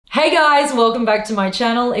Hey guys, welcome back to my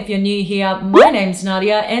channel. If you're new here, my name's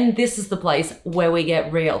Nadia and this is the place where we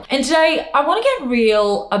get real. And today I want to get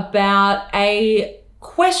real about a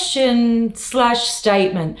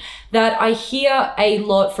question/statement that I hear a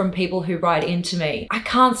lot from people who write into me. I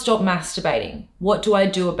can't stop masturbating. What do I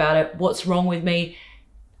do about it? What's wrong with me?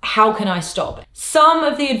 How can I stop? Some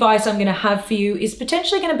of the advice I'm going to have for you is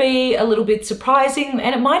potentially going to be a little bit surprising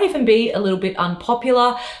and it might even be a little bit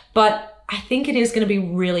unpopular, but I think it is going to be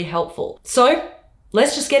really helpful. So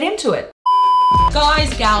let's just get into it.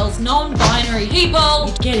 Guys, gals, non-binary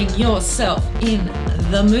people, getting yourself in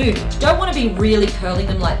the mood. Don't want to be really curling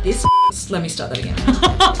them like this. Let me start that again. Can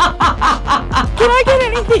I get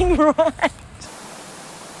anything right?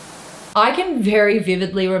 I can very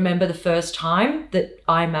vividly remember the first time that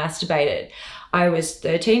I masturbated. I was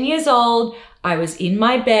 13 years old, I was in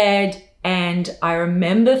my bed, and I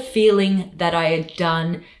remember feeling that I had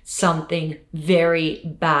done something very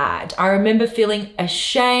bad. I remember feeling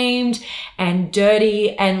ashamed and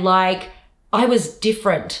dirty and like I was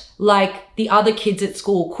different, like the other kids at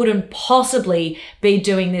school couldn't possibly be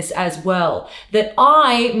doing this as well, that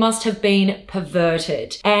I must have been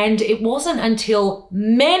perverted. And it wasn't until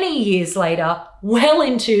many years later, well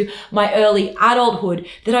into my early adulthood,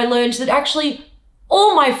 that I learned that actually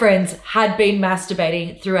all my friends had been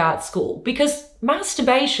masturbating throughout school, because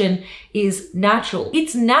masturbation is natural.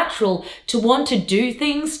 It's natural to want to do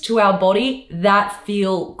things to our body that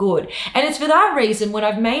feel good. And it's for that reason when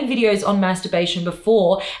I've made videos on masturbation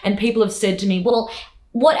before and people have said to me, well,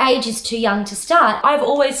 what age is too young to start? I've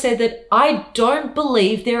always said that I don't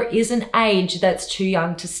believe there is an age that's too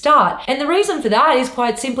young to start. And the reason for that is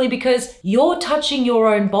quite simply because you're touching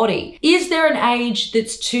your own body. Is there an age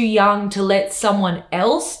that's too young to let someone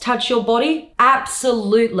else touch your body?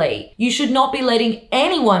 Absolutely. You should not be letting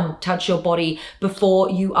anyone touch your body before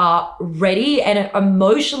you are ready and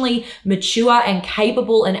emotionally mature and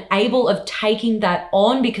capable and able of taking that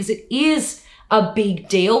on, because it is a big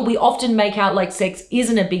deal. We often make out like sex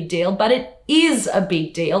isn't a big deal, but it is a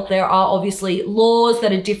big deal. There are obviously laws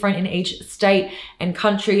that are different in each state and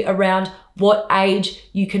country around what age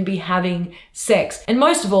you can be having sex. And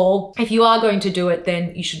most of all, if you are going to do it,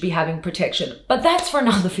 then you should be having protection. But that's for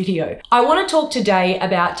another video. I want to talk today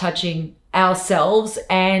about touching ourselves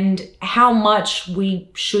and how much we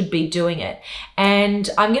should be doing it. And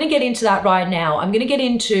I'm going to get into that right now. I'm going to get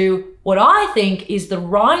into what I think is the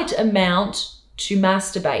right amount to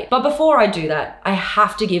masturbate. But before I do that, I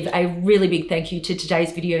have to give a really big thank you to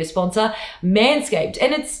today's video sponsor, Manscaped.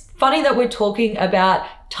 And it's funny that we're talking about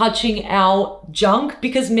touching our junk,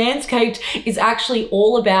 because Manscaped is actually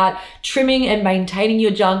all about trimming and maintaining your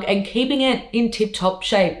junk and keeping it in tip-top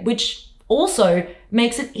shape, which also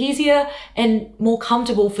makes it easier and more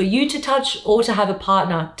comfortable for you to touch or to have a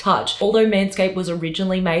partner touch. Although Manscaped was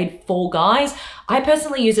originally made for guys, I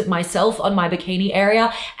personally use it myself on my bikini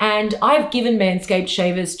area, and I've given Manscaped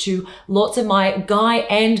shavers to lots of my guy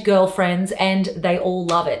and girl friends and they all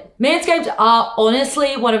love it. Manscaped are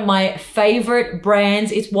honestly one of my favorite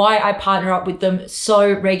brands. It's why I partner up with them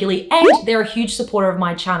so regularly, and they're a huge supporter of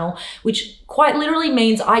my channel, which quite literally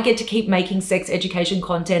means I get to keep making sex education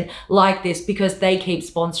content like this because they keep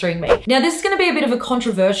sponsoring me. Now, this is going to be a bit of a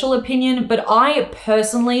controversial opinion, but I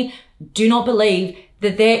personally do not believe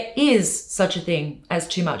that there is such a thing as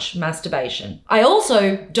too much masturbation. I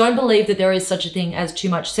also don't believe that there is such a thing as too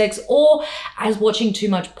much sex or as watching too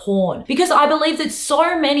much porn, because I believe that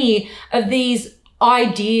so many of these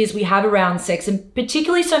ideas we have around sex, and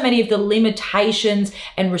particularly so many of the limitations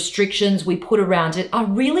and restrictions we put around it, are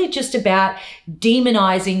really just about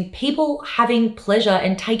demonizing people having pleasure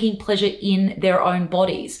and taking pleasure in their own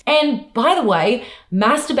bodies. And by the way,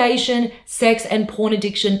 masturbation, sex, and porn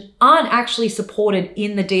addiction aren't actually supported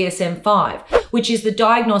in the DSM-5, which is the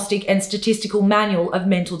Diagnostic and Statistical Manual of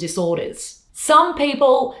Mental Disorders. Some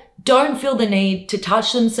people don't feel the need to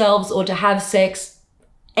touch themselves or to have sex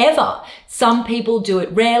ever. Some people do it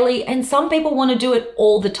rarely and some people want to do it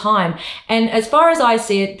all the time. And as far as I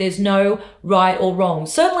see it, there's no right or wrong.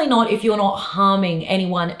 Certainly not if you're not harming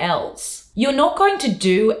anyone else. You're not going to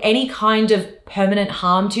do any kind of permanent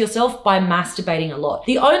harm to yourself by masturbating a lot.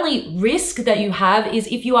 The only risk that you have is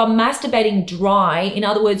if you are masturbating dry. In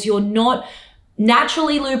other words, you're not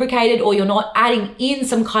naturally lubricated or you're not adding in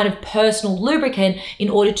some kind of personal lubricant in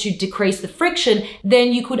order to decrease the friction,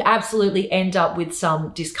 then you could absolutely end up with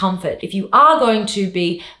some discomfort. If you are going to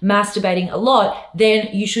be masturbating a lot, then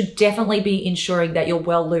you should definitely be ensuring that you're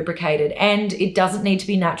well lubricated, and it doesn't need to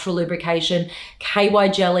be natural lubrication. KY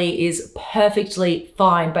jelly is perfectly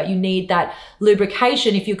fine, but you need that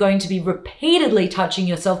lubrication if you're going to be repeatedly touching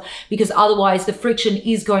yourself, because otherwise the friction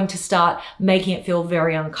is going to start making it feel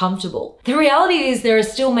very uncomfortable. The reality is there are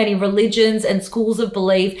still many religions and schools of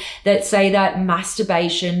belief that say that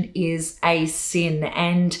masturbation is a sin,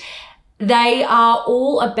 and they are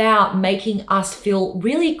all about making us feel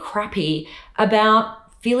really crappy about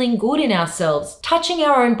feeling good in ourselves. Touching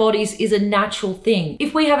our own bodies is a natural thing.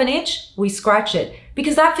 If we have an itch, we scratch it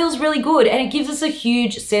because that feels really good and it gives us a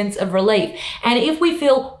huge sense of relief. And if we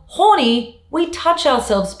feel horny, we touch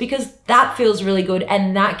ourselves because that feels really good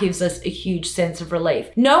and that gives us a huge sense of relief.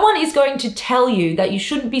 No one is going to tell you that you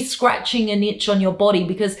shouldn't be scratching an itch on your body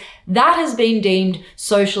because that has been deemed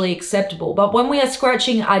socially acceptable. But when we are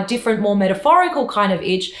scratching a different, more metaphorical kind of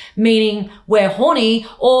itch, meaning we're horny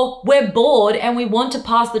or we're bored and we want to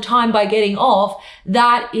pass the time by getting off,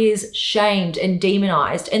 that is shamed and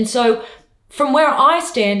demonized. And so from where I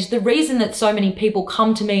stand, the reason that so many people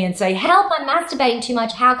come to me and say, help, I'm masturbating too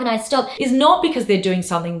much, how can I stop? Is not because they're doing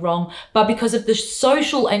something wrong, but because of the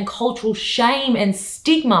social and cultural shame and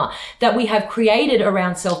stigma that we have created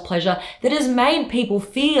around self-pleasure that has made people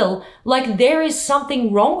feel like there is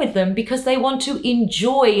something wrong with them because they want to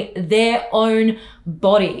enjoy their own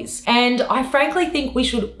bodies. And I frankly think we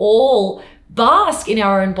should all bask in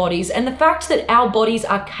our own bodies, and the fact that our bodies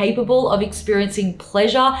are capable of experiencing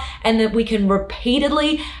pleasure and that we can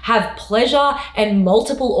repeatedly have pleasure and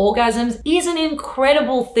multiple orgasms is an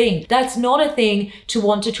incredible thing. That's not a thing to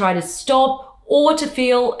want to try to stop or to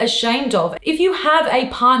feel ashamed of. If you have a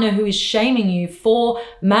partner who is shaming you for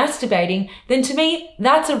masturbating, then to me,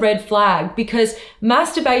 that's a red flag, because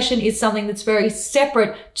masturbation is something that's very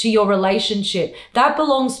separate to your relationship. That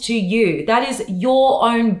belongs to you. That is your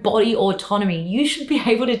own body autonomy. You should be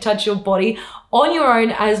able to touch your body on your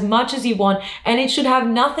own as much as you want, and it should have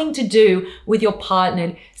nothing to do with your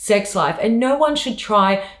partnered sex life. And no one should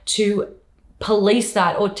try to police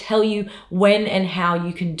that or tell you when and how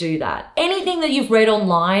you can do that. Anything that you've read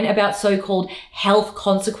online about so-called health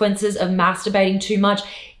consequences of masturbating too much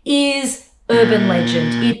is urban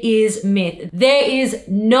legend. It is myth. There is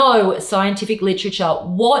no scientific literature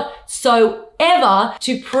whatsoever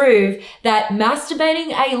to prove that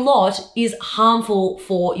masturbating a lot is harmful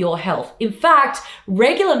for your health. In fact,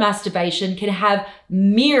 regular masturbation can have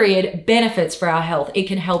myriad benefits for our health. It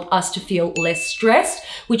can help us to feel less stressed,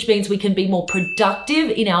 which means we can be more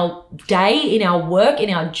productive in our day, in our work, in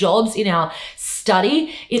our jobs, in our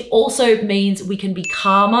study. It also means we can be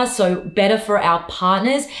calmer, so better for our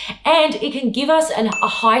partners, and it can give us a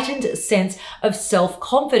heightened sense of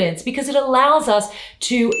self-confidence because it allows us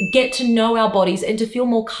to get to know our bodies and to feel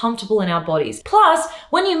more comfortable in our bodies. Plus,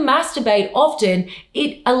 when you masturbate often,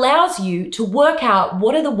 it allows you to work out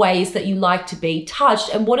what are the ways that you like to be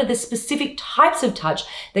touched and what are the specific types of touch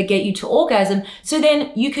that get you to orgasm, so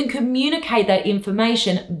then you can communicate that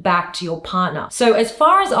information back to your partner. So as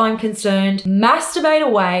far as I'm concerned, masturbate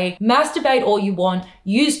away, masturbate all you want,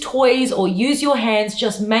 use toys or use your hands.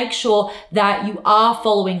 Just make sure that you are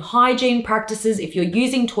following hygiene practices. If you're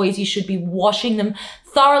using toys, you should be washing them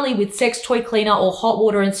thoroughly with sex toy cleaner or hot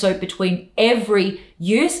water and soap between every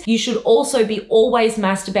use. You should also be always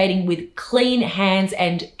masturbating with clean hands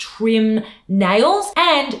and trim nails,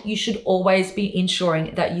 and you should always be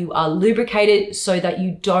ensuring that you are lubricated so that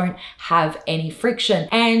you don't have any friction.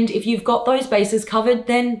 And if you've got those bases covered,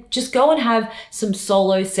 then just go and have some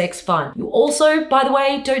solo sex fun. You also, by the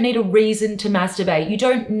way, don't need a reason to masturbate. You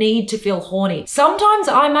don't need to feel horny. Sometimes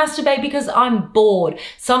I masturbate because I'm bored.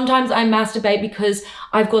 Sometimes I masturbate because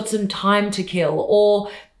I've got some time to kill, or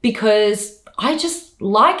because I just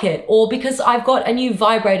like it, or because I've got a new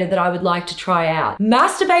vibrator that I would like to try out.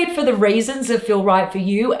 Masturbate for the reasons that feel right for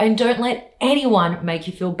you, and don't let anyone make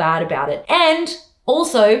you feel bad about it. And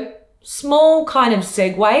also, small kind of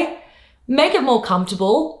segue, make it more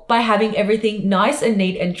comfortable by having everything nice and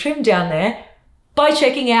neat and trimmed down there by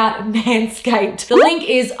checking out Manscaped. The link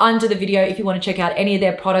is under the video if you want to check out any of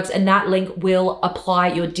their products, and that link will apply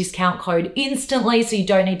your discount code instantly, so you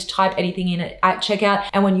don't need to type anything in at checkout.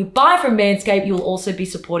 And when you buy from Manscaped, you'll also be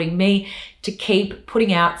supporting me to keep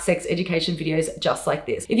putting out sex education videos just like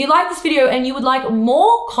this. If you like this video and you would like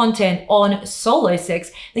more content on solo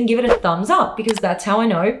sex, then give it a thumbs up, because that's how I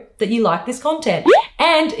know that you like this content.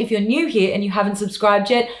 And if you're new here and you haven't subscribed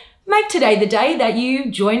yet, make today the day that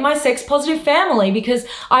you join my sex positive family, because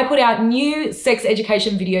I put out new sex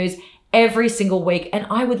education videos every single week, and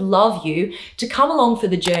I would love you to come along for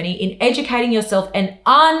the journey in educating yourself and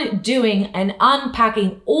undoing and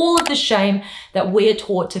unpacking all of the shame that we are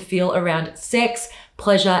taught to feel around sex,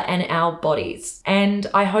 pleasure, and our bodies. And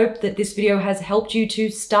I hope that this video has helped you to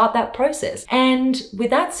start that process. And with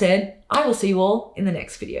that said, I will see you all in the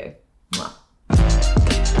next video. Mwah.